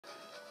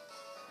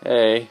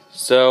Hey,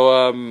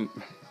 so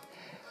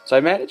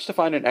I managed to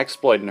find an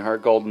exploit in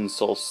Heart Gold and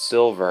Soul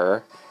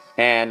Silver,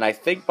 and I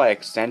think by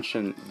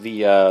extension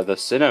the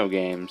Sinnoh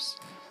games.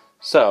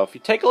 So if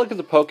you take a look at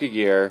the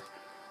Pokegear,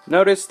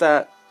 notice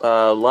that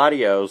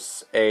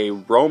Latios, a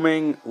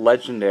roaming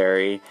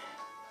legendary,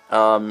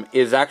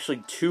 is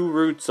actually 2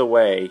 routes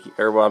away,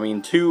 or well, I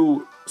mean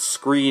 2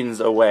 screens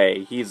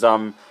away. He's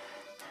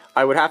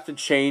I would have to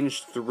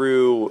change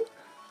through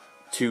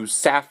to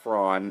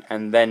Saffron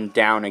and then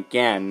down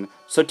again.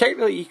 So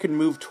technically he could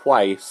move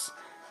twice,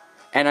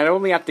 and I'd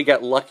only have to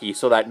get lucky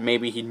so that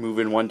maybe he'd move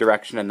in one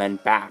direction and then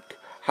back.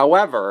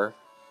 However,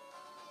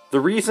 the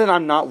reason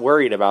I'm not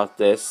worried about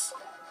this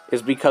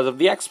is because of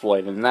the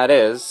exploit, and that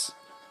is,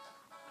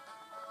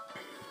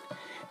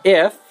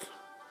 if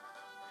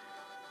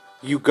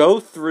you go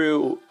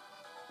through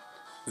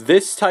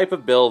this type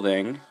of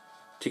building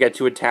to get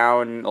to a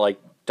town,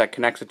 like, that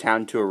connects a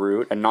town to a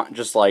route, and not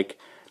just like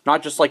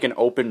an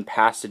open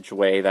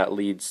passageway that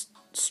leads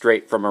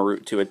straight from a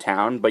route to a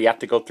town, but you have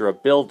to go through a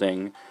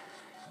building.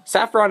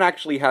 Saffron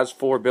actually has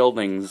 4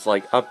 buildings,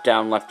 like up,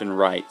 down, left, and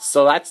right,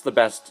 so that's the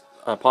best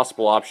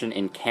possible option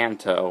in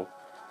Kanto.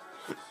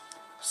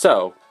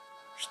 So,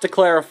 just to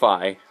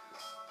clarify,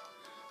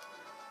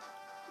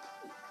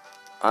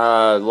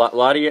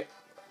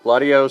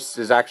 Latios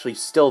is actually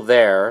still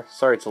there.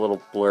 Sorry, it's a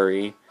little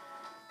blurry.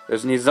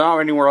 He's not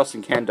anywhere else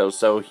in Kanto,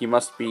 so he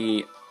must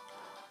be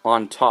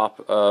on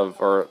top of,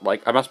 or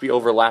like, I must be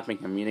overlapping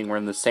him, meaning we're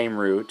in the same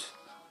route.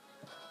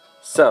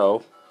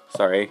 So,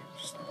 sorry,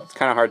 it's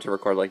kind of hard to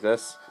record like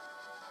this.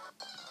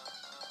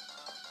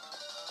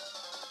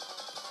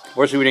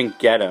 Fortunately, we didn't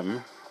get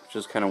him, which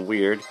is kind of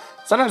weird.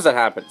 Sometimes that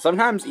happens.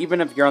 Sometimes,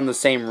 even if you're on the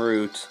same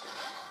route,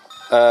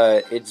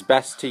 it's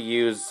best to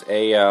use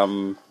a,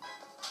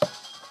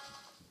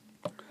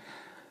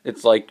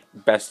 it's like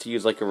best to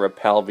use like a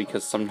repel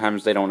because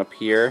sometimes they don't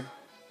appear.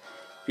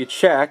 If you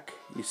check,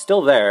 he's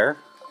still there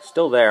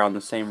on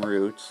the same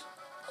route.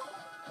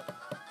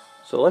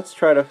 So let's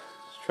try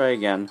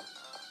again.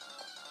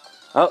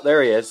 Oh,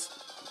 there he is.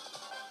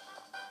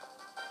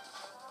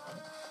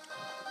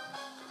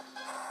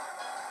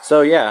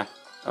 So yeah,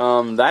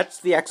 that's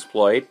the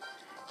exploit.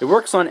 It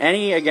works on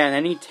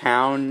any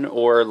town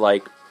or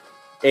like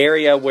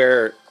area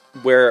where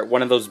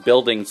one of those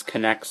buildings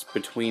connects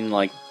between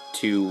like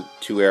two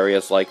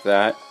areas like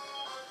that.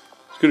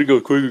 It's gonna go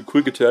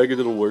quick attack and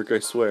it'll work, I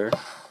swear.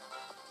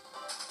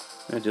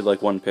 I did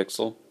like 1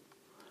 pixel.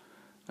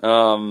 It's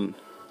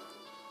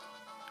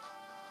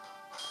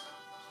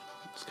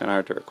kind of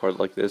hard to record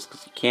like this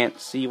because you can't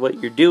see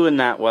what you're doing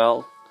that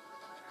well.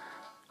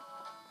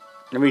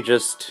 Let me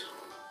just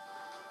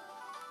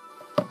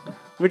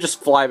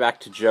fly back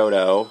to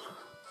Johto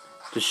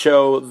to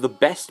show the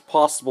best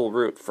possible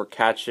route for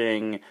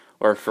catching,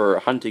 or for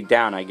hunting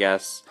down, I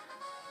guess,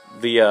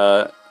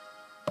 the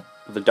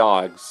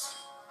dogs.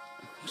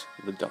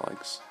 The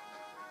dogs.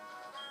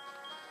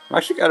 I'm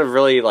actually kind of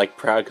really, like,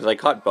 proud because I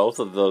caught both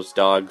of those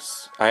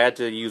dogs. I had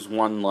to use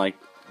one, like,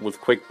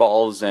 with quick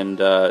balls and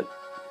what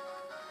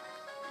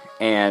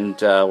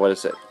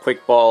is it?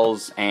 Quick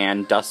balls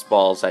and dust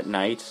balls at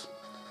night.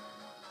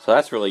 So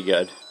that's really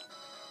good.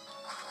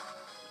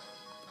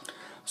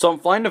 So I'm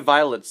flying to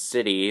Violet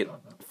City.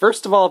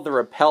 First of all, the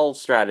repel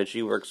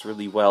strategy works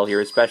really well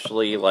here,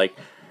 especially, like,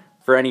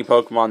 for any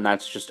Pokemon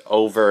that's just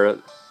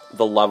over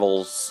the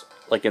levels,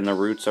 like in the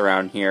routes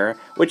around here,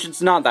 which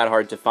it's not that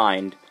hard to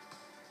find.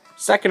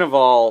 Second of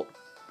all,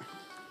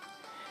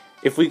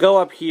 if we go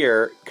up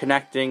here,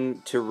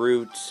 connecting to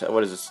route,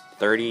 what is this,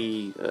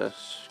 30,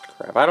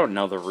 crap, I don't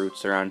know the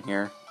routes around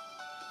here.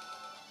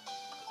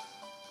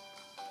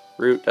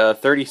 Route,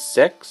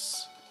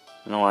 36? I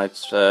don't know why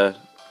it's, I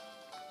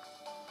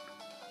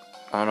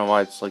don't know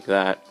why it's like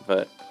that,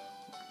 but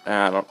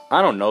I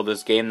don't know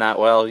this game that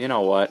well, you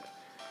know what.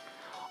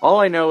 All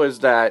I know is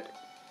that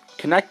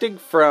connecting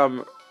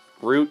from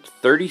Route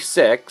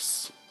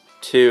 36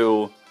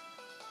 to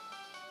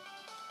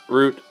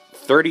Route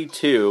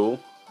 32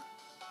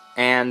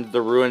 and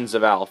the Ruins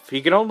of Alph,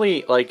 he can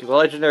only, like, the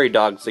legendary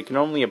dogs, they can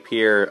only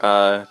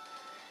appear,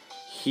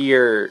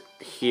 here,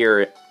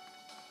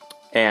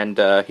 and,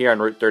 here on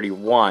Route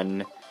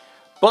 31,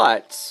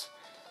 but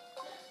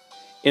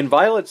in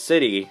Violet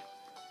City,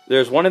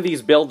 there's one of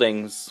these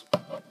buildings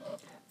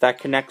that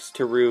connects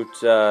to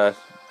Route,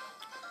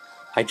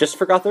 I just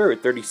forgot the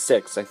route,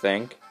 36, I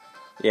think.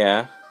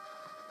 Yeah.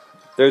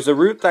 There's a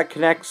route that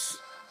connects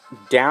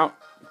down,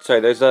 sorry,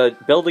 there's a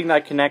building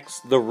that connects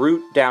the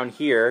route down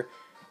here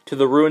to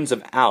the Ruins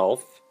of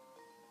Alph,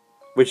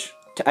 which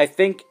I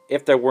think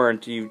if there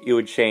weren't, you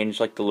would change,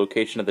 like, the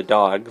location of the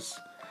dogs.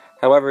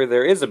 However,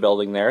 there is a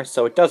building there,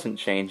 so it doesn't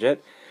change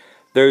it.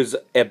 There's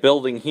a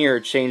building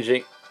here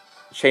changing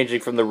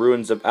from the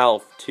Ruins of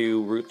Alph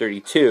to Route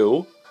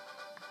 32.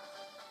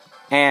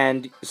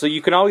 And so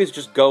you can always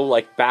just go,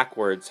 like,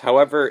 backwards.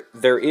 However,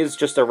 there is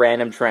just a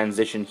random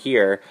transition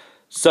here.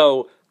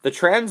 So the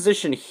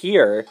transition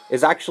here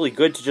is actually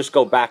good to just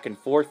go back and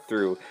forth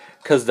through,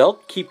 because they'll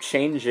keep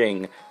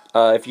changing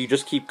if you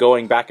just keep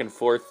going back and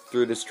forth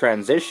through this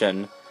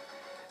transition.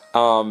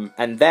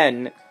 And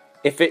then,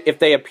 if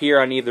they appear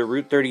on either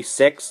Route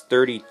 36,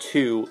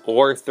 32,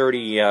 or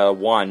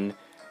 31,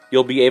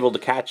 you'll be able to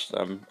catch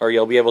them, or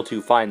you'll be able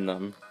to find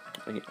them.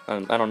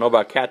 I don't know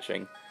about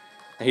catching.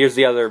 Here's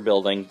the other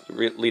building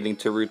leading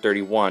to Route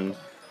 31.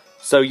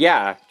 So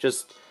yeah,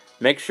 just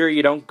make sure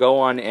you don't go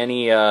on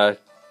any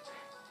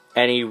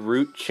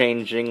route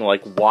changing,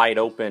 like, wide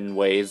open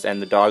ways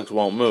and the dogs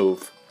won't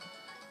move.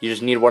 You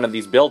just need one of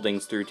these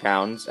buildings through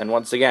towns, and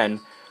once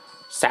again,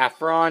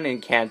 Saffron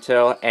and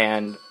Kanto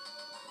and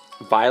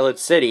Violet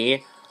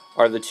City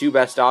are the two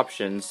best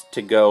options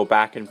to go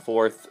back and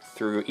forth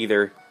through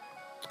either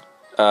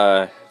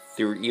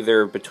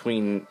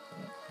between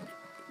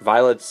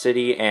Violet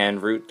City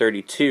and Route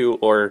 32,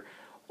 or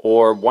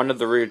one of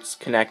the routes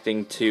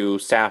connecting to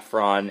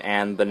Saffron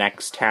and the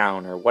next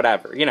town, or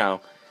whatever, you know.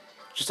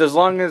 Just as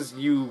long as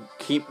you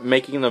keep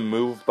making the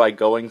move by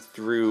going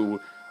through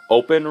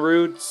open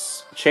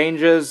routes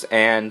changes,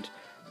 and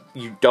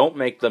you don't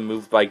make the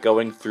move by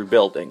going through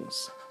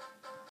buildings.